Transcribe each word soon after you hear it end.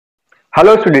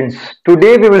Hello students,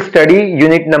 today we will study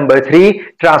unit number 3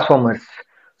 transformers.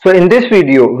 So in this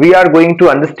video we are going to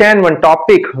understand one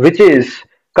topic which is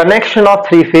connection of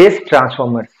three-phase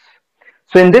transformers.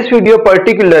 So in this video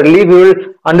particularly we will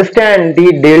understand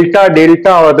the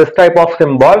delta or this type of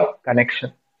symbol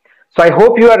connection. So I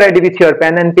hope you are ready with your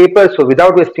pen and paper. So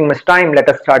without wasting much time, let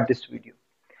us start this video.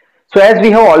 So as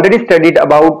we have already studied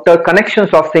about the connections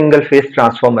of single phase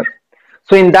transformer.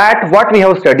 So in that what we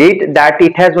have studied that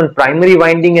it has one primary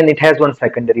winding and it has one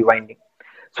secondary winding.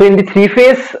 So in the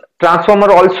three-phase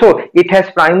transformer also it has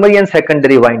primary and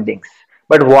secondary windings.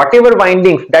 But whatever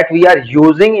windings that we are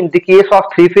using in the case of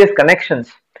three-phase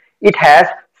connections, it has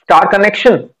star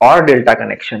connection or delta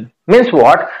connection. Means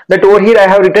what? That over here I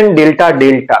have written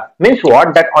delta. Means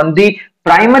what? That on the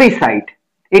primary side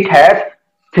it has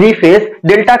three-phase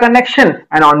delta connection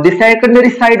and on the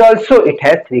secondary side also it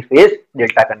has three-phase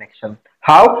delta connection.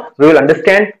 How? We will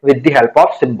understand with the help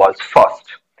of symbols first.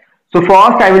 So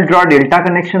first I will draw delta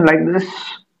connection like this.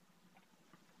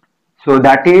 So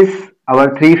that is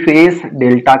our three-phase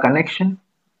delta connection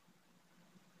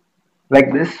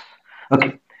like this.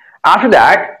 Okay. After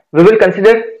that we will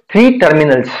consider three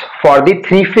terminals for the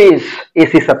three-phase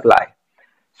AC supply.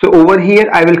 So over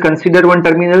here I will consider one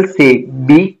terminal, say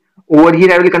B. Over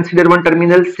here I will consider one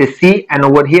terminal, say C, and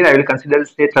over here I will consider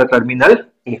say terminal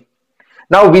A.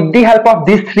 Now with the help of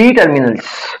these three terminals,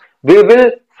 we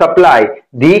will supply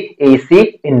the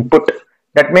AC input.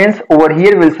 That means over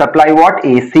here we will supply what?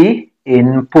 AC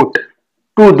input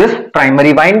to this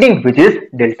primary winding which is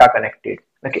delta connected.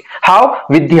 Okay. How?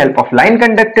 With the help of line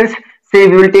conductors. Say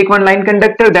we will take one line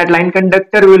conductor, that line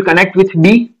conductor will connect with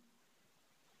B.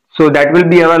 So that will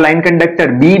be our line conductor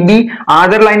BB.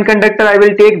 Another line conductor I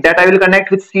will take, that I will connect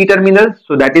with C terminal.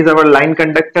 So that is our line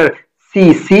conductor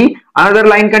CC. Another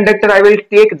line conductor I will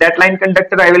take, that line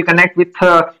conductor I will connect with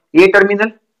A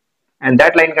terminal, and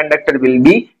that line conductor will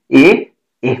be AA.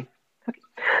 Okay.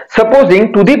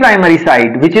 Supposing to the primary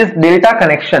side, which is delta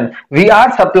connection, we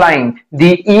are supplying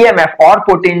the EMF or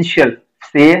potential,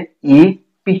 say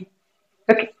EP.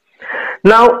 Okay.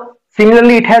 Now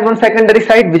similarly it has one secondary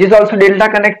side which is also delta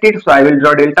connected. So I will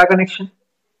draw delta connection.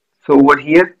 So over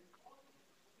here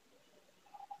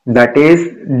that is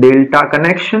delta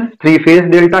connection,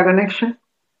 three-phase delta connection.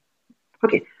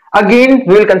 Okay. Again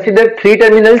we will consider three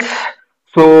terminals.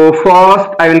 So first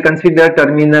I will consider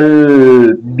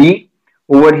terminal B.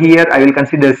 Over here I will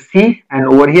consider C, and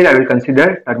over here I will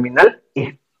consider terminal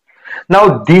A.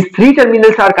 Now these three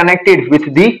terminals are connected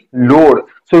with the load.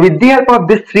 So with the help of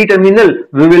this three terminal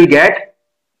we will get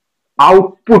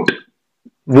output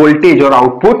voltage or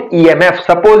output EMF.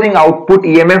 Supposing output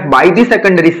EMF by the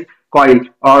secondary coil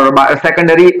or by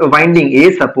secondary winding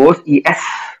is suppose ES.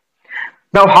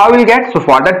 Now how we will get? So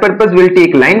for that purpose we will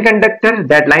take line conductor.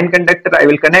 That line conductor I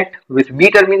will connect with B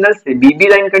terminal, say BB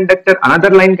line conductor. Another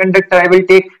line conductor I will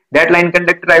take. That line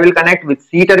conductor I will connect with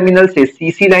C terminal, say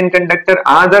CC line conductor.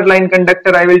 Another line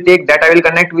conductor I will take, that I will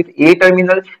connect with A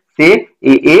terminal, say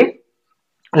AA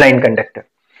line conductor.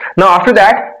 Now after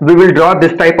that we will draw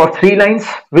this type of three lines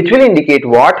which will indicate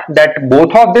what? That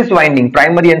both of this winding,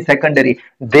 primary and secondary,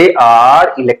 they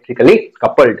are electrically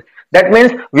coupled. That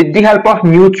means with the help of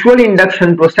mutual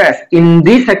induction process in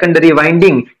the secondary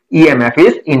winding, EMF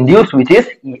is induced which is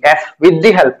ES with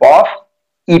the help of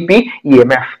EP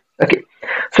EMF. Okay.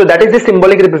 So that is the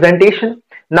symbolic representation.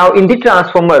 Now in the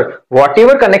transformer,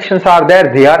 whatever connections are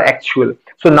there, they are actual.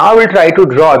 So now we'll try to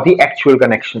draw the actual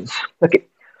connections. Okay.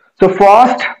 So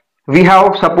first we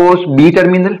have suppose B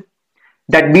terminal.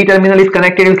 That B terminal is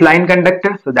connected with line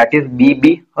conductor. So that is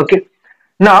BB. Okay.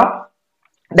 Now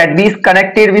that B is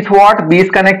connected with what? B is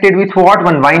connected with what?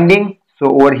 One winding. So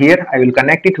over here I will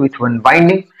connect it with one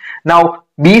winding. Now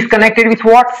B is connected with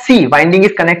what? C. Winding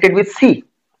is connected with C.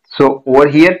 So over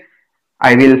here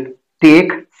I will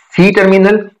take C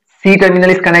terminal. C terminal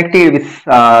is connected with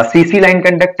CC line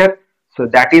conductor. So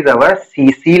that is our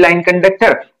CC line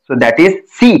conductor. So that is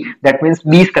C. That means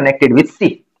B is connected with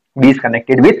C. B is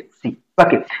connected with C.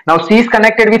 Okay. Now C is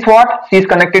connected with what? C is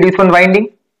connected with one winding.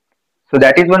 So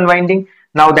that is one winding.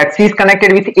 Now that C is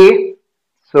connected with A.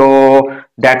 So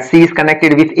that C is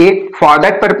connected with A. For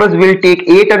that purpose we will take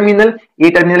A terminal.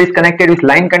 A terminal is connected with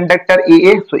line conductor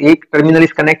AA. So A terminal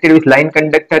is connected with line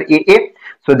conductor AA.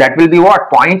 So that will be what?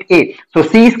 Point A. So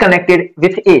C is connected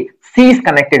with A. C is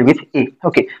connected with A.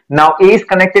 Okay. Now A is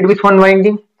connected with one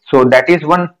winding. So that is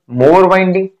one more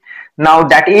winding. Now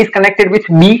that A is connected with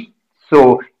B.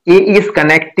 So A is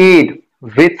connected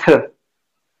with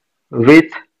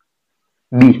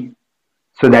B.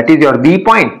 So that is your B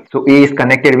point. So A is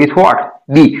connected with what?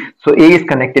 B. So A is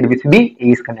connected with B, A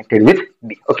is connected with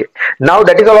B. Okay. Now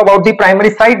that is all about the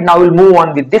primary side. Now we'll move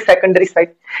on with the secondary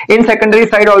side. In secondary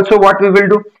side also what we will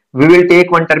do? We will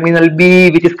take one terminal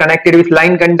B which is connected with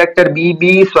line conductor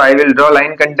BB. So I will draw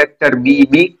line conductor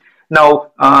BB.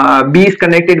 Now B is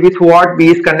connected with what? B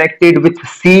is connected with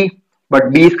C,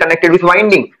 but B is connected with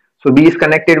winding. So B is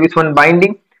connected with one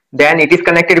binding. Then it is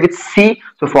connected with C.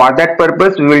 So for that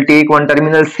purpose we will take one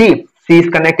terminal C. C is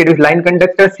connected with line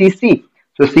conductor CC.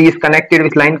 So C is connected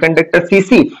with line conductor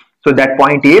CC. So that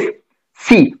point is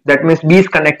C. That means B is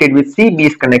connected with C, B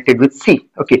is connected with C.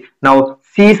 Okay. Now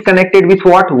C is connected with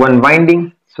what? One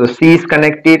winding. So C is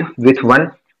connected with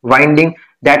one winding.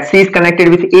 That C is connected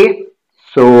with A.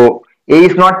 So A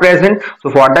is not present. So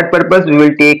for that purpose we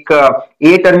will take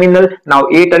A terminal. Now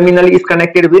A terminal is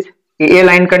connected with AA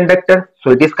line conductor.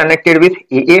 So it is connected with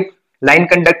AA line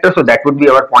conductor. So that would be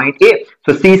our point A.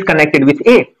 So C is connected with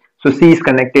A. So C is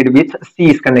connected with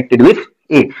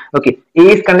A. Okay. A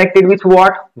is connected with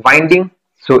what? Winding.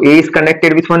 So A is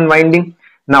connected with one winding.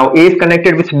 Now A is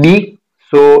connected with B.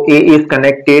 So A is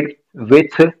connected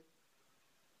with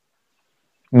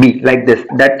B like this.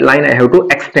 That line I have to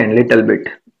extend little bit.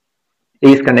 A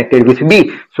is connected with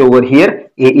B. So over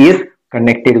here A is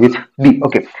connected with B.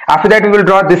 Okay. After that we will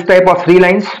draw this type of three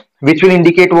lines which will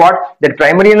indicate what? That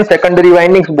primary and secondary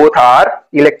windings both are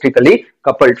electrically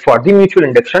coupled for the mutual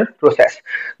induction process.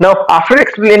 Now after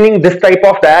explaining this type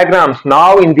of diagrams,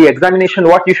 now in the examination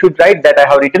what you should write, that I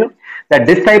have written that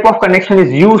this type of connection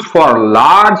is used for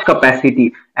large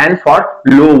capacity and for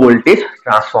low voltage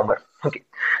transformer. Okay.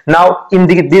 Now in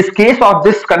this case of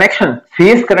this connection,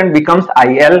 phase current becomes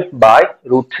IL by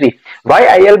 √3.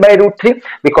 Why IL by √3?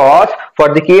 Because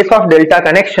for the case of delta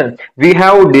connection, we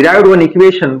have derived one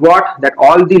equation, what? That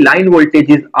all the line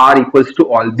voltages are equals to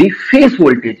all the phase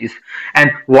voltages,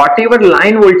 and whatever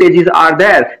line voltages are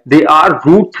there, they are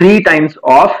 √3 times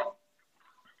of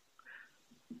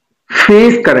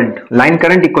phase current. Line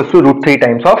current equals to √3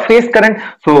 times of phase current.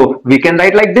 So we can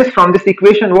write like this from this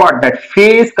equation, what? That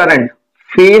phase current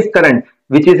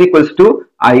which is equals to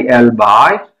IL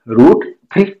by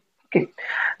 √3. Okay.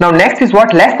 Now next is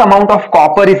what? Less amount of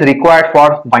copper is required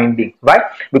for binding. Why?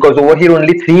 Because over here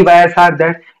only 3 wires are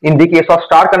there. In the case of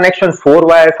star connection, 4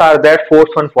 wires are there, fourth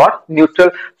one for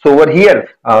neutral. So over here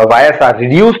wires are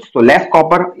reduced, so less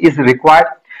copper is required.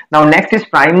 Now next is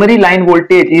primary line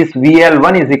voltage is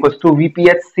VL1 is equals to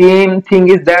VPH. Same thing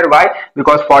is there. Why?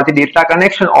 Because for the delta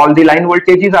connection all the line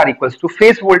voltages are equals to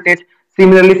phase voltage.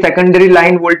 Similarly, secondary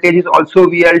line voltage is also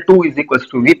VL2 is equals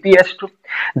to VPS2.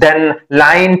 Then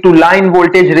line to line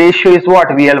voltage ratio is what?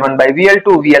 VL1 by VL2.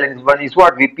 VL1 is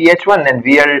what? VPH1, and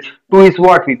VL2 is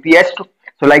what? VPS2.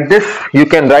 So like this you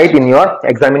can write in your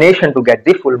examination to get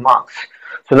the full marks.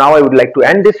 So now I would like to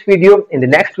end this video. In the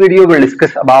next video we'll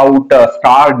discuss about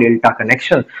star delta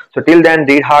connection. So till then,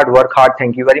 read hard, work hard.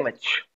 Thank you very much.